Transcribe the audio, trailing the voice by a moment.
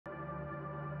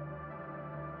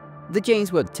The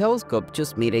James Webb Telescope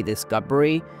just made a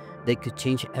discovery that could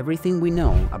change everything we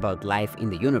know about life in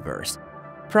the universe.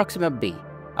 Proxima B,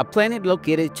 a planet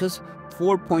located just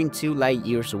 4.2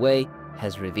 light-years away,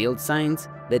 has revealed signs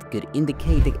that could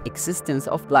indicate the existence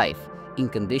of life in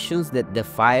conditions that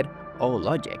defied all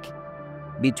logic.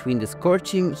 Between the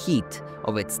scorching heat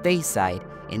of its day side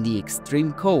and the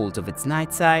extreme cold of its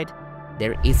night side,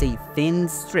 there is a thin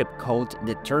strip called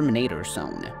the terminator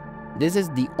zone. This is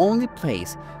the only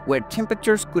place where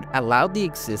temperatures could allow the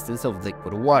existence of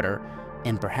liquid water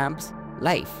and perhaps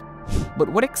life. But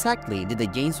what exactly did the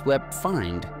James Webb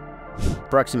find?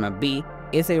 Proxima B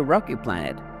is a rocky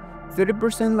planet,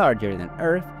 30% larger than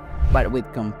Earth, but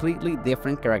with completely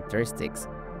different characteristics.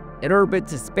 It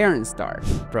orbits its parent star,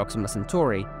 Proxima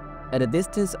Centauri, at a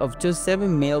distance of just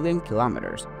 7 million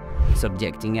kilometers,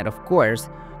 subjecting it, of course,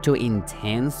 to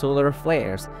intense solar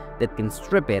flares that can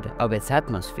strip it of its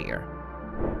atmosphere.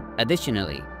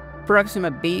 Additionally,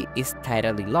 Proxima B is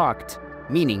tidally locked,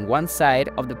 meaning one side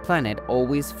of the planet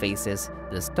always faces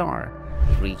the star,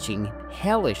 reaching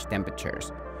hellish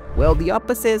temperatures, while the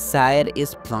opposite side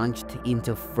is plunged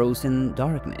into frozen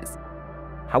darkness.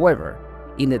 However,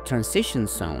 in the transition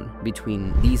zone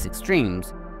between these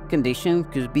extremes, conditions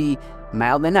could be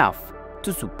mild enough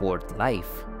to support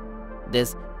life.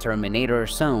 This terminator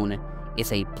zone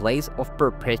is a place of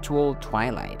perpetual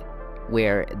twilight,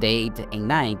 where day and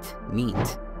night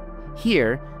meet.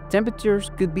 Here,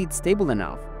 temperatures could be stable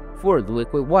enough for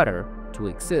liquid water to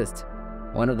exist,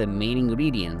 one of the main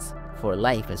ingredients for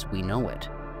life as we know it.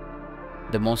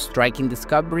 The most striking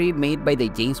discovery made by the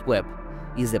James Webb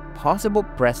is the possible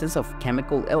presence of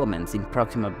chemical elements in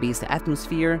Proxima B's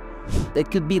atmosphere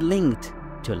that could be linked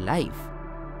to life.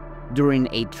 During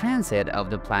a transit of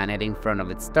the planet in front of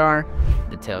its star,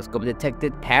 the telescope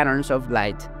detected patterns of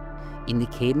light,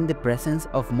 indicating the presence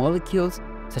of molecules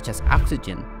such as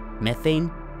oxygen,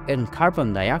 methane, and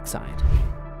carbon dioxide.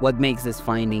 What makes this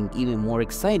finding even more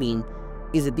exciting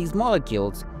is that these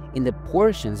molecules, in the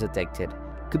portions detected,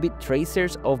 could be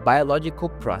tracers of biological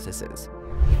processes.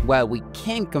 While we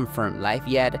can't confirm life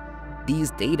yet,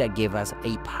 these data give us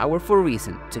a powerful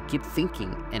reason to keep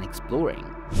thinking and exploring.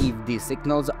 If these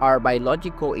signals are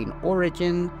biological in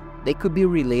origin, they could be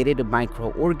related to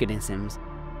microorganisms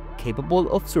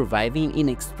capable of surviving in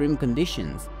extreme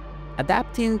conditions,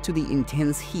 adapting to the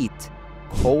intense heat,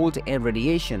 cold, and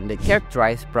radiation that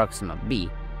characterize Proxima B.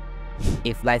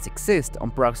 If life exists on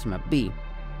Proxima B,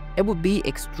 it would be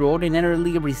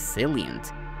extraordinarily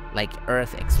resilient, like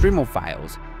Earth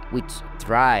extremophiles, which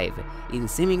thrive in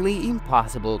seemingly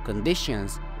impossible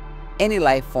conditions. Any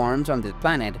life forms on the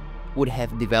planet would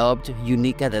have developed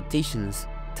unique adaptations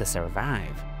to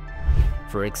survive.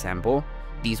 For example,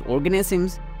 these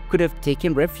organisms could have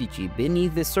taken refuge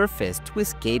beneath the surface to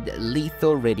escape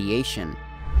lethal radiation,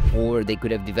 or they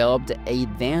could have developed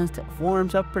advanced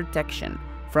forms of protection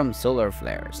from solar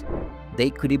flares. They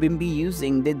could even be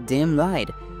using the dim light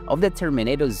of the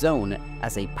terminator zone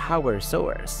as a power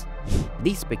source.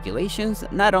 These speculations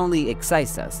not only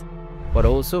excite us, but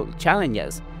also challenge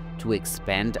us to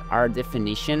expand our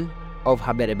definition of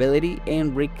habitability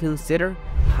and reconsider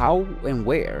how and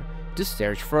where to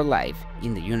search for life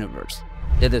in the universe.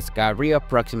 The discovery of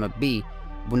Proxima B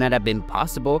would not have been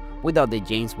possible without the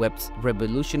James Webb's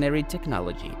revolutionary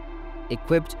technology.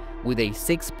 Equipped with a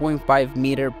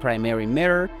 6.5-meter primary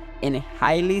mirror and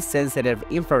highly sensitive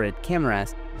infrared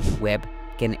cameras, Webb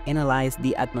can analyze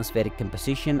the atmospheric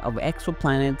composition of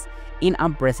exoplanets in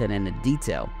unprecedented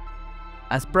detail.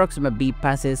 As Proxima B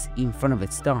passes in front of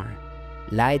its star,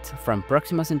 light from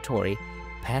Proxima Centauri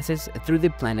passes through the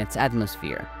planet's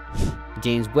atmosphere.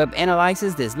 James Webb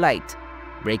analyzes this light,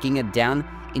 breaking it down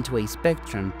into a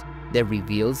spectrum that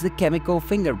reveals the chemical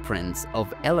fingerprints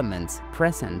of elements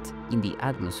present in the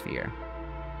atmosphere.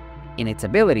 In its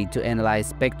ability to analyze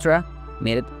spectra,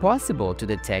 made it possible to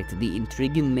detect the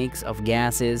intriguing mix of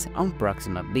gases on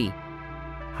Proxima B.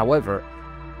 However,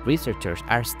 researchers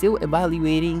are still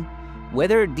evaluating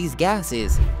whether these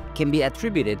gases can be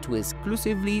attributed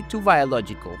exclusively to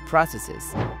biological processes,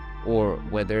 or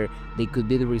whether they could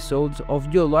be the results of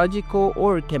geological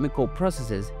or chemical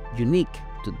processes unique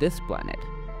to this planet.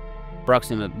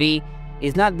 Proxima B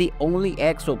is not the only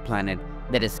exoplanet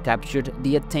that has captured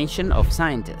the attention of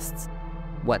scientists.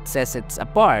 What sets it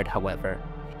apart, however,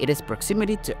 is its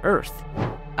proximity to Earth.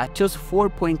 At just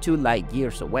 4.2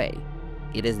 light-years away,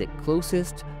 it is the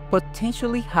closest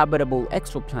potentially habitable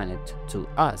exoplanet to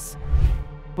us.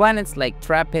 Planets like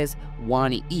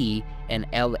TRAPPIST-1e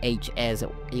and LHS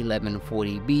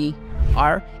 1140b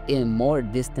are in more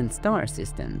distant star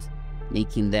systems,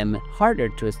 making them harder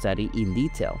to study in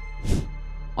detail.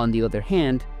 On the other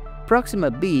hand,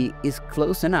 Proxima B is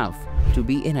close enough to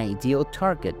be an ideal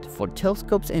target for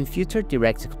telescopes and future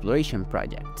direct exploration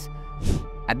projects.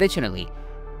 Additionally,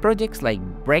 projects like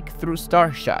Breakthrough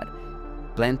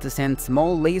Starshot plan to send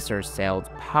small laser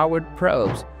cell-powered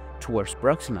probes towards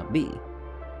Proxima B.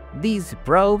 These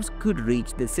probes could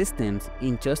reach the systems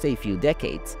in just a few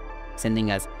decades,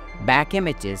 sending us back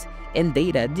images and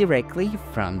data directly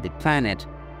from the planet.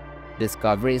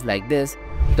 Discoveries like this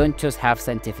don't just have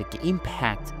scientific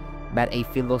impact, but a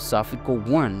philosophical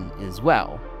one as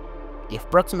well. If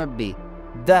Proxima B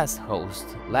does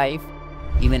host life,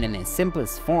 even in its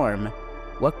simplest form,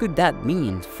 what could that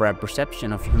mean for our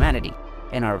perception of humanity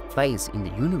and our place in the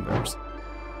universe?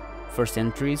 For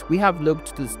centuries, we have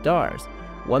looked to the stars,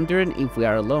 wondering if we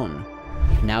are alone.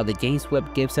 Now the James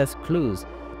Webb gives us clues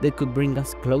that could bring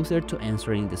us closer to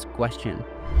answering this question,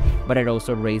 but it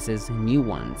also raises new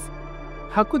ones.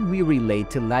 How could we relate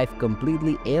to life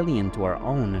completely alien to our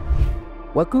own?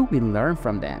 What could we learn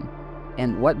from them?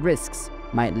 And what risks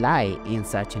might lie in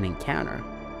such an encounter?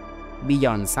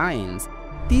 Beyond science,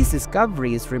 these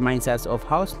discoveries remind us of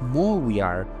how small we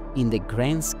are in the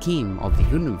grand scheme of the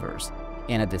universe,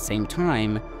 and at the same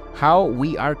time, how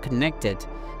we are connected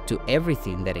to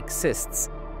everything that exists.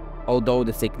 Although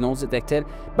the signals detected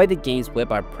by the James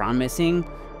Webb are promising,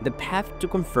 the path to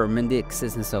confirming the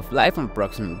existence of life on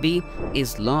Proxima B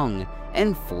is long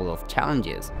and full of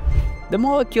challenges. The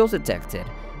molecules detected,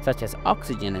 such as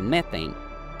oxygen and methane,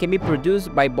 can be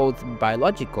produced by both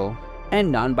biological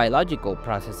and non-biological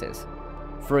processes.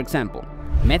 For example,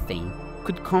 methane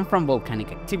could come from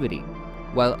volcanic activity,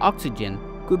 while oxygen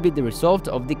could be the result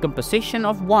of decomposition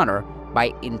of water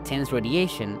by intense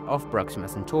radiation of Proxima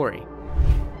Centauri.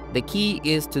 The key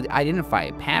is to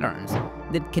identify patterns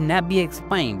that cannot be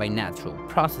explained by natural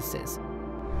processes.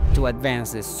 To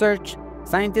advance this search,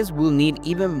 scientists will need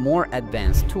even more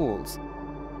advanced tools.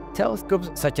 Telescopes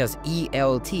such as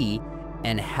ELT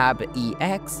and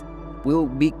HAB-EX will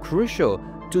be crucial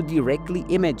to directly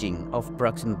imaging of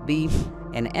Proxima B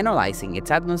and analyzing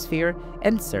its atmosphere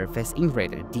and surface in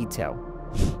greater detail.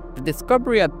 The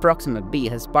discovery at Proxima B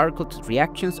has sparked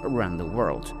reactions around the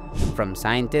world, from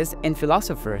scientists and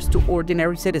philosophers to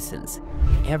ordinary citizens.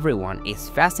 Everyone is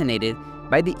fascinated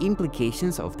by the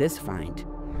implications of this find.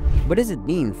 What does it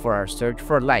mean for our search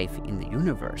for life in the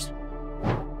universe?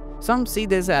 Some see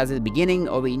this as the beginning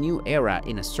of a new era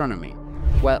in astronomy,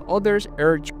 while others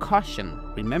urge caution,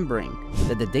 remembering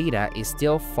that the data is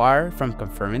still far from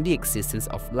confirming the existence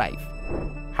of life.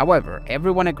 However,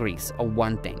 everyone agrees on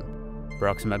one thing: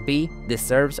 Proxima B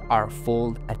deserves our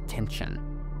full attention.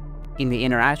 In the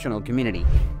international community,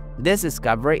 this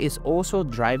discovery is also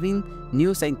driving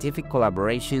new scientific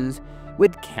collaborations,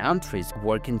 with countries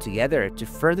working together to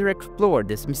further explore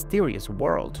this mysterious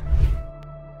world.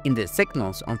 In the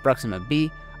signals on Proxima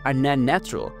B are not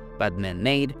natural but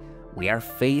man-made, we are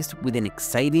faced with an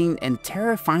exciting and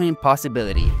terrifying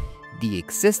possibility: the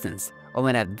existence of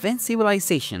an advanced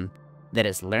civilization that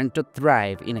has learned to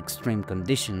thrive in extreme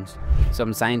conditions.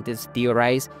 Some scientists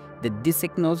theorize that these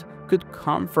signals could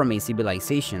come from a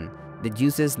civilization that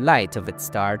uses light of its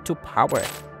star to power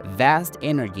vast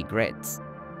energy grids,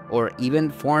 or even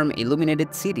form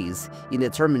illuminated cities in the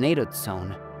terminated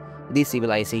zone. These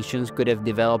civilizations could have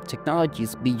developed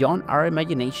technologies beyond our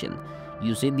imagination,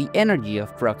 using the energy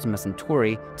of Proxima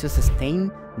Centauri to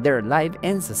sustain their life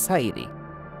and society.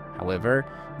 However,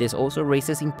 this also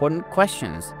raises important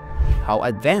questions: how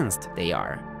advanced they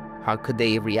are, how could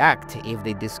they react if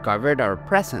they discovered our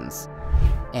presence,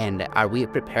 and are we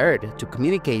prepared to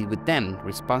communicate with them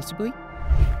responsibly?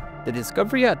 The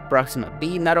discovery at Proxima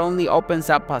B not only opens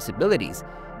up possibilities,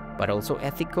 but also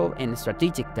ethical and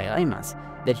strategic dilemmas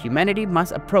that humanity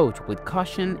must approach with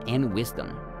caution and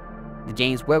wisdom. The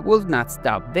James Webb will not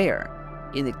stop there.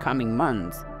 In the coming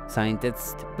months,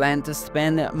 scientists plan to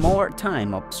spend more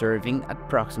time observing at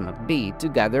Proxima B to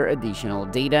gather additional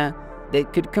data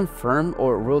that could confirm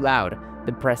or rule out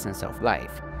the presence of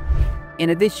life. In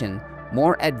addition,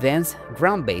 more advanced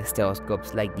ground-based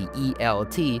telescopes like the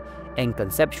ELT and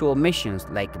conceptual missions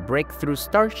like Breakthrough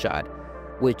Starshot,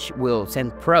 which will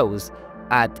send probes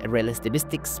at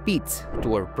relativistic speeds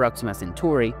toward Proxima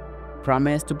Centauri,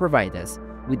 promise to provide us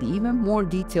with even more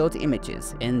detailed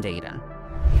images and data.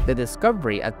 The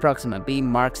discovery at Proxima B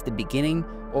marks the beginning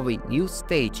of a new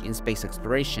stage in space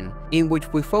exploration, in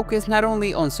which we focus not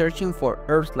only on searching for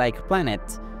Earth-like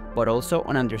planets, but also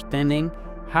on understanding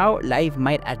how life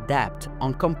might adapt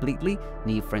on completely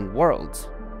different worlds.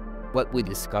 What we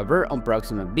discover on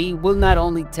Proxima B will not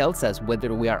only tell us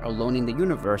whether we are alone in the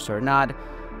universe or not,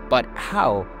 but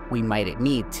how we might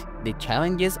meet the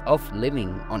challenges of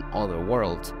living on other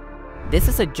worlds. This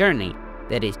is a journey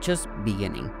that is just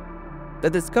beginning. The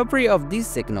discovery of these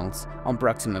signals on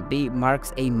Proxima B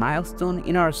marks a milestone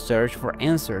in our search for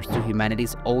answers to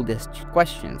humanity's oldest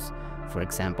questions. For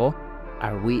example,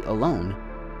 are we alone?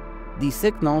 These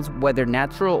signals, whether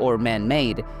natural or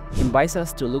man-made, invite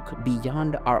us to look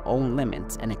beyond our own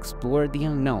limits and explore the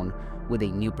unknown with a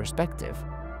new perspective.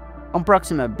 On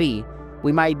Proxima B,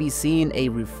 we might be seeing a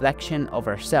reflection of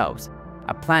ourselves,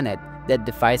 a planet that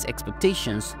defies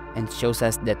expectations and shows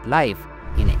us that life,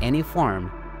 in any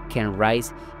form, can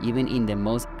rise even in the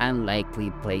most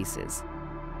unlikely places.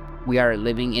 We are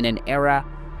living in an era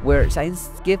where science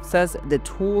gives us the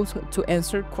tools to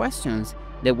answer questions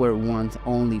that were once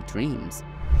only dreams.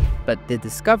 But the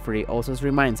discovery also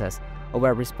reminds us of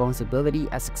our responsibility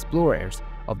as explorers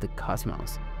of the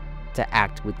cosmos, to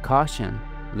act with caution,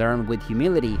 learn with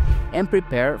humility, and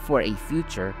prepare for a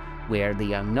future where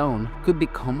the unknown could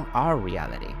become our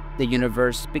reality. The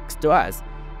universe speaks to us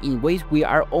in ways we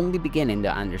are only beginning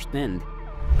to understand.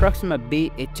 Proxima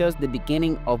B is just the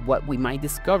beginning of what we might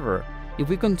discover if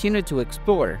we continue to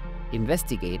explore,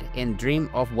 investigate, and dream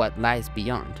of what lies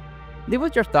beyond. Leave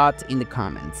us your thoughts in the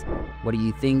comments. What do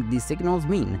you think these signals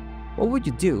mean? What would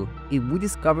you do if we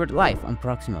discovered life on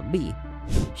Proxima B?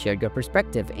 Share your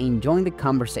perspective and join the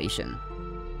conversation.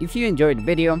 If you enjoyed the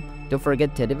video, don't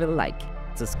forget to leave a like,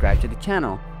 subscribe to the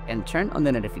channel, and turn on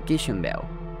the notification bell.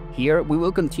 Here, we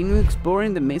will continue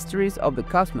exploring the mysteries of the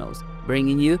cosmos,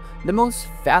 bringing you the most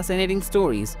fascinating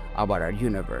stories about our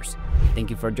universe. Thank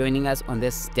you for joining us on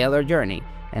this stellar journey,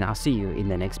 and I'll see you in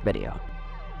the next video.